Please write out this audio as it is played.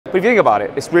But if you think about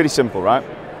it, it's really simple, right?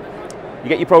 You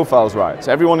get your profiles right.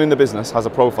 So everyone in the business has a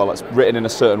profile that's written in a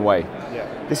certain way. Yeah.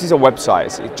 This is a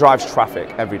website. It drives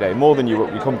traffic every day, more than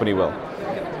your company will.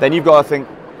 Then you've got to think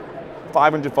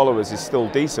 500 followers is still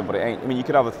decent, but it ain't. I mean, you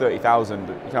could have a 30,000,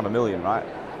 you can have 1 million, right?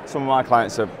 Some of my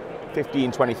clients are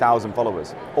 15, 20,000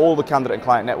 followers. All the candidate and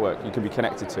client network you can be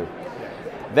connected to.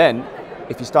 Then,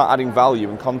 if you start adding value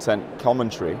and content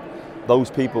commentary, those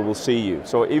people will see you.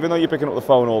 So even though you're picking up the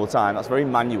phone all the time, that's very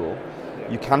manual.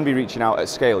 You can be reaching out at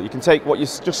scale. You can take what you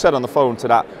just said on the phone to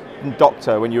that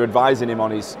doctor when you're advising him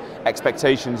on his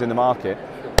expectations in the market,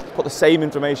 put the same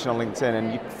information on LinkedIn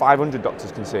and 500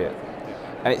 doctors can see it.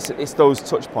 And it's those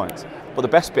touch points. But the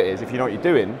best bit is, if you know what you're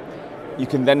doing, you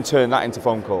can then turn that into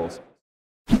phone calls.